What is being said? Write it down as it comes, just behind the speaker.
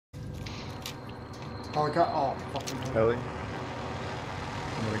Helicopter. Oh, fucking hell. Heli.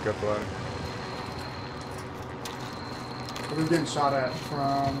 I'm gonna go up the ladder. We're getting shot at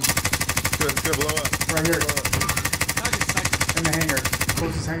from... It's gonna blow up. Right here. In the hangar.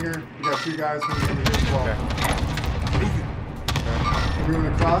 Closest hangar. We got 2 guys moving over here as well. Okay. We're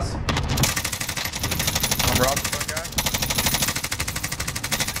moving across. I'm Rob, the front guy.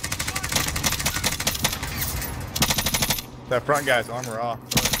 That front guy's armor off.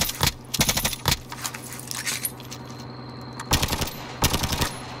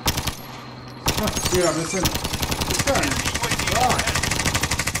 Dude, I'm missing. This gun. God.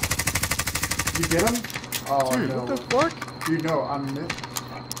 You get him? Oh, Dude, no. what the fuck? Dude, no, I'm in.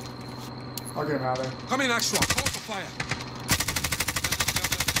 I'll get him out of there. Come in, Ashwa. Call for fire.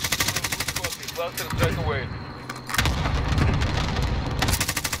 Well to the breakaway.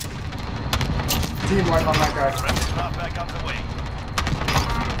 Team wipe on that guy. Back up the way.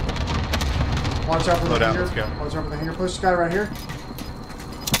 Watch out for the Slow down, hanger. let's go. Watch out for the hanger. Push this guy right here.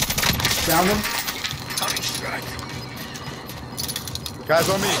 Down him. Coming strike. Guys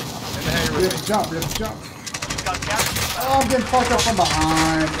on me. In the hangar We with have me. to jump. We have to jump. You've got gas. Oh, I'm getting fucked up from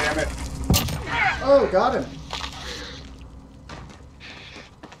behind. Damn it. Oh, got him.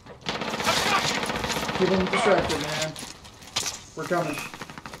 Keep him distracted, man. We're coming.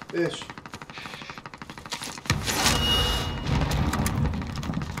 Ish.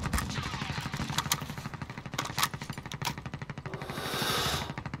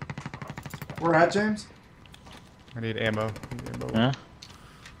 We're at James. I need ammo. Huh?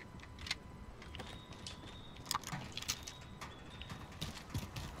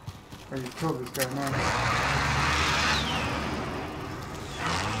 Oh, you killed this guy, man.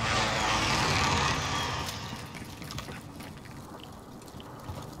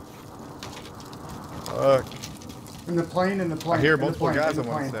 Fuck. In the plane, in the plane. I hear in the multiple plane, guys, in the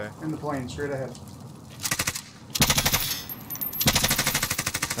I wanna plane, say. in the plane, straight ahead.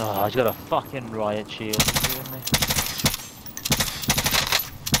 Oh, he's got a fucking riot shield. Are you kidding me?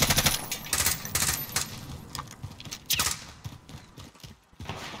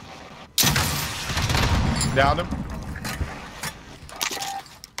 Downed him.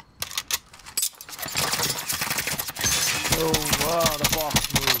 Oh, wow, the box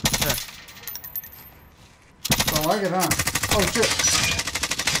moved. Don't like it, huh? Oh, shit.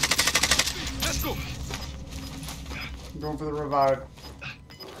 Let's go. I'm going for the revive.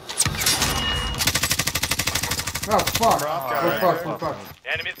 Oh, fuck. Rob guy We're right fucked, there. we're fucked.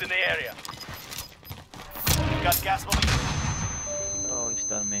 Enemies in the area. You've got gas moving. Oh, he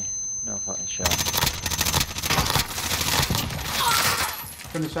stunned me. No fucking shot.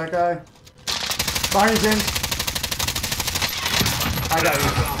 Finish that guy. Behind you, James. I got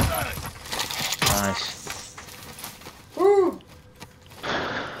Nice. you. Woo!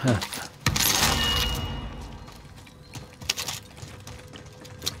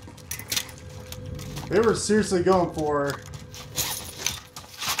 They were seriously going for a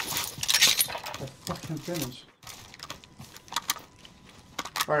fucking finish.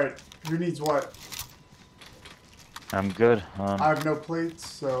 Alright, who needs what? I'm good. I have no plates,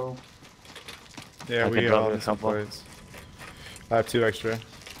 so... Yeah, I we can drop all you a need some couple. plates. I have 2 extra.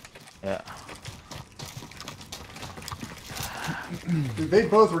 Yeah. Dude, they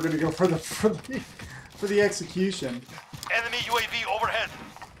both were gonna go for the execution. Enemy UAV overhead.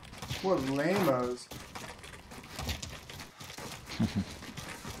 What lamos.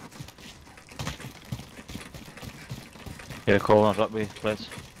 Get a call on drop me, please.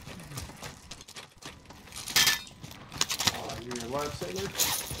 Oh, you're a lifesaver.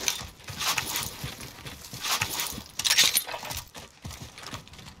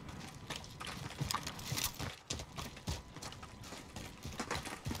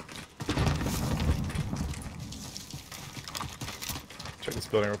 Check this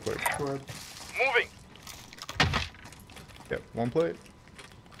building real quick. Go ahead. Moving. Yep, 1 plate.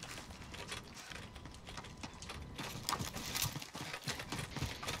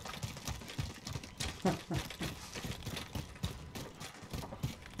 Look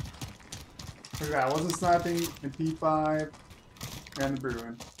at that, I wasn't sniping in P5 and the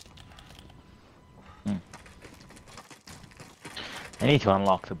Bruin. I need to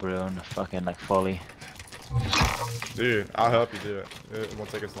unlock the Bruin, fucking like fully. Dude, I'll help you do it. It won't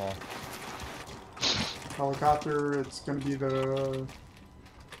take us long. Helicopter, it's gonna be the...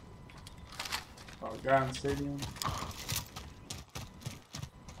 Oh, guy in the stadium.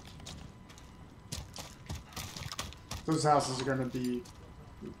 Those houses are gonna be...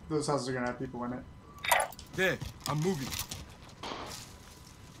 Those houses are gonna have people in it. There. I'm moving.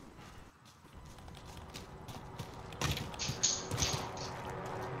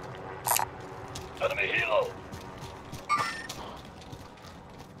 Enemy the helo.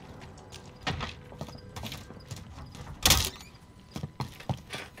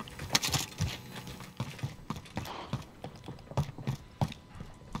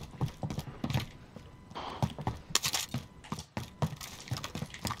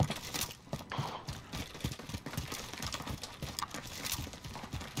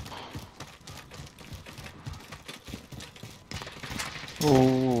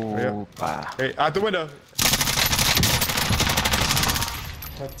 Ooh, yeah. bah. Hey, out the window.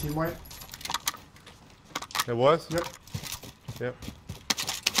 That team white. It was? Yep. Yep.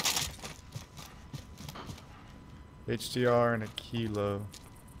 HDR and a kilo.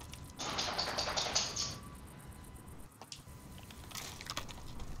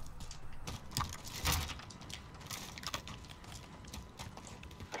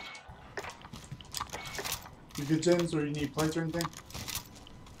 You good, James, or you need plates or anything?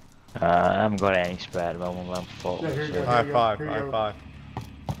 I haven't got any spare at the moment. I'm full. Yeah, here you go. High five, Here you high go. five.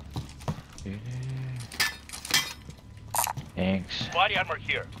 Thanks. Body armor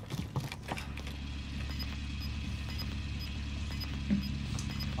here.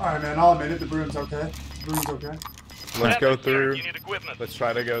 Alright, man, I'll admit it. The broom's okay. The broom's okay. Let's go Enemy here. through. You need equipment. Let's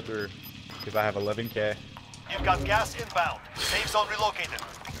try to go through. Because I have 11k. You've got gas inbound. Safe zone relocated.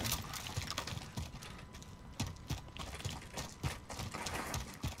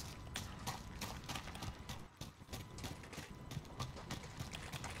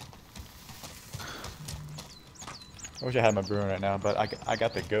 I wish I had my broom right now, but I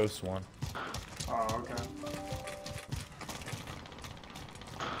got the ghost one. Oh, okay.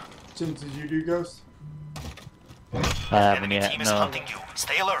 James, did you do ghost? I haven't Enemy yet. team is No. hunting you.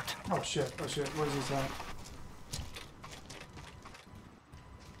 Stay alert. Oh shit, oh shit. Where's this at?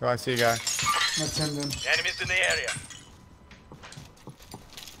 Oh, I see a guy. That's him then. Enemies in the area.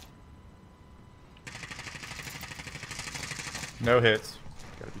 No hits.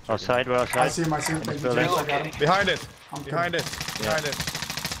 Gotta be checking. Outside, we're I outside. see him, I see him. In Thank the you, James. I got building. him. Behind us! I'm Behind good. us! Behind us!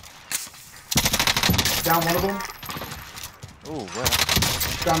 Down one of them. Ooh, where?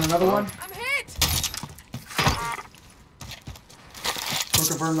 Down another one. I'm hit! We're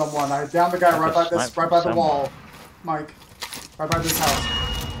confirmed on one. I downed the guy right by this, right by the wall. Mike. Right by this house.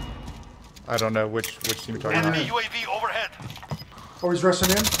 I don't know which team you're talking Enemy about. UAV overhead. Oh, he's rushing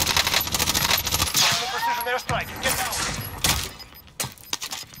in. Enemy precision airstrike. Get down.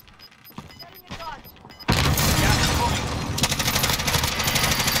 Gas is moving.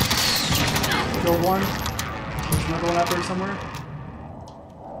 Killed one. There's another one out there somewhere.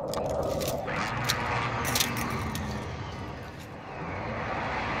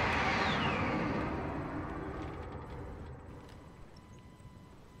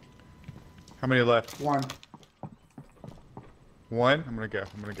 How many left? One. One? I'm gonna go.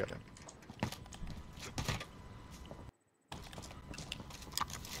 I'm gonna get him.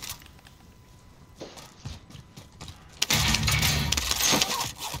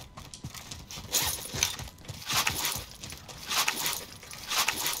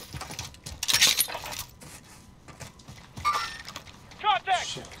 Contact.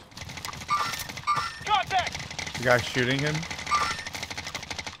 Shit. Contact. The guy shooting him?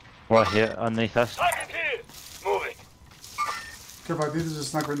 What, here, underneath us? Target here. Moving. Careful, I think there's a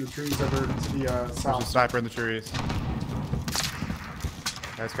sniper in the trees over to the There's a south. sniper in the trees.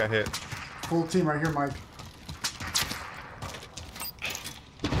 Guy's got hit. Full team right here, Mike.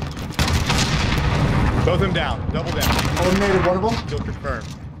 Both of them down. Double down. Eliminated one of them. Still confirmed.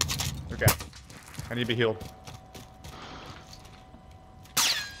 Okay. I need to be healed.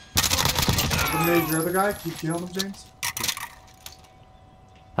 Eliminated your other guy. Keep healing him, James.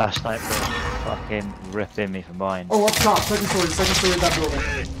 That sniper fucking ripping me from behind. Oh, up top. Second story of that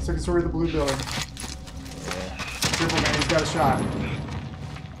building. Second story of the blue building. Yeah. Careful, man. He's got a shot.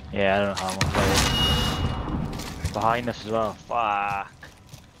 Yeah, I don't know how I'm gonna play it. Behind us as well. Fuck.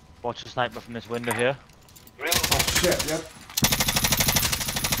 Watch the sniper from this window here. Oh, shit. Yep.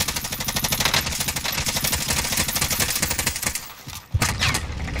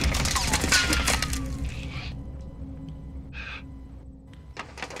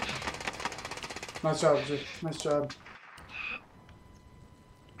 Nice job, Jake. Nice job.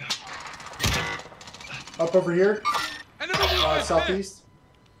 Up over here, Enemy UAV. southeast.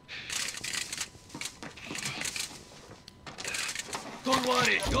 Don't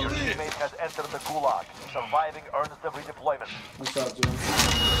worry, you'll live. Teammate has entered the gulag. Surviving earns them redeployment. Nice job,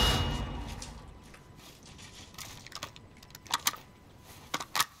 Jim.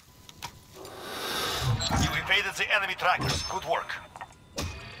 You evaded the enemy trackers. Good work.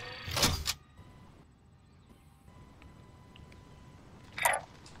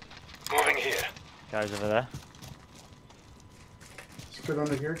 Moving here. Guys over there. Just get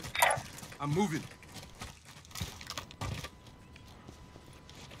under here. I'm moving.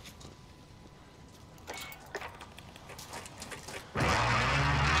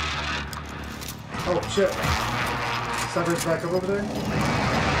 Oh shit. Cyber's back up over there.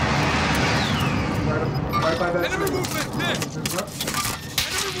 Right by that Enemy tree. movement there. Yep.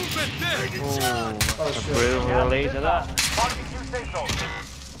 Enemy movement there. Oh shit. We'll lead to that. Marking new safe zone.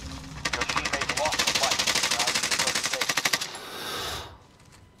 Your teammate lost the fight. Now you can safe.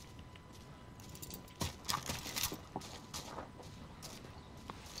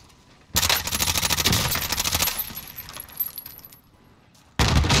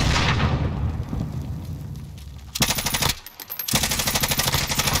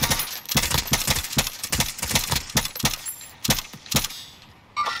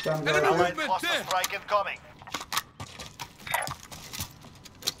 Down the Enemy right movement there. Cluster there. strike incoming.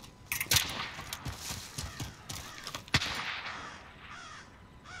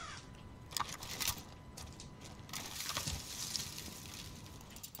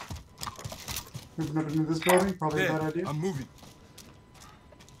 Moving up into this building. Probably a bad There. idea. I'm moving.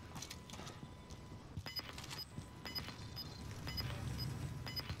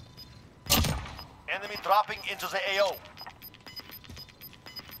 Enemy dropping into the AO.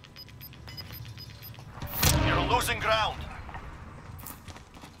 You're losing ground.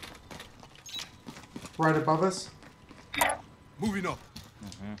 Right above us. Moving up.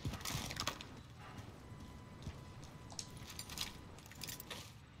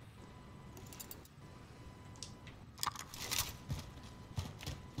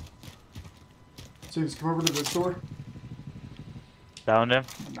 James, come over to this door. Down him.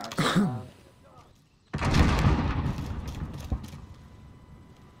 Nice.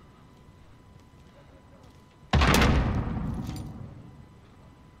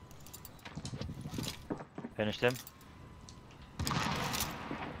 Finished him.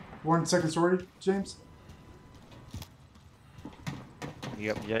 One second story, James.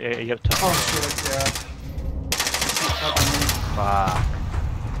 You up top. Oh shit, yeah. Fuck.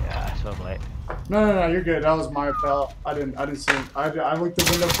 Yeah, so late. No, you're good. That was my fault. I didn't see him. I looked the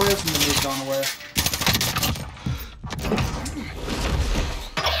window first and then moved on away.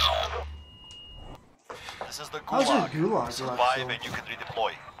 This is the How's your gulag. gulag? Survive actually? and you can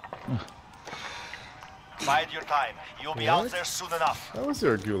redeploy. Bide your time. You'll be out there soon enough. How was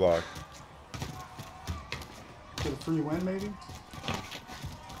there a gulag? Get a free win, maybe?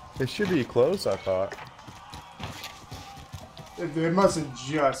 It should be close, I thought. It must have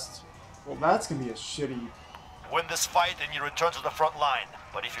just... Well, that's gonna be a shitty... Win this fight and you return to the front line.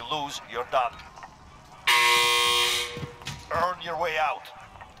 But if you lose, you're done. Earn your way out.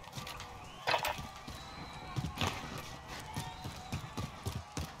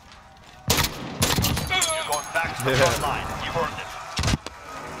 You're going back to the front line. You've earned it.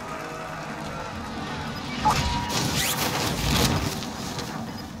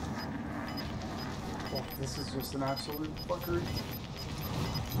 Oh, this is just an absolute fuckery.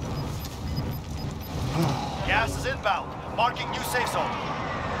 Gas is inbound. Marking new safe zone.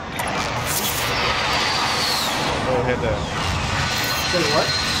 Oh, hit that. Say what?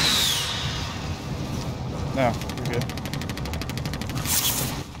 No, you're good.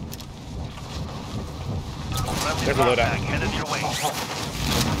 There's a loadout. Headed your way.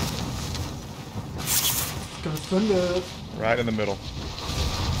 Gonna send it. Right in the middle.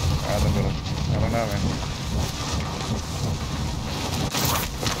 Right in the middle. I don't know, man.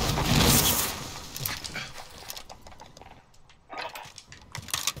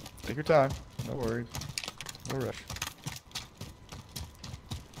 Take your time. No worries. No rush.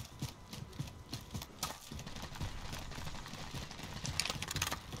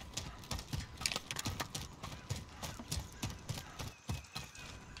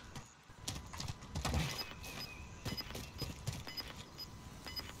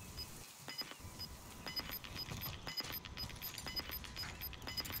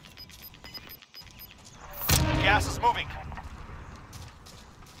 Gas is moving.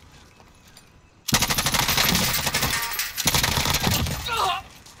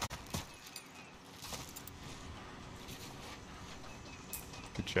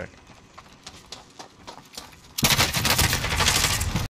 Good check.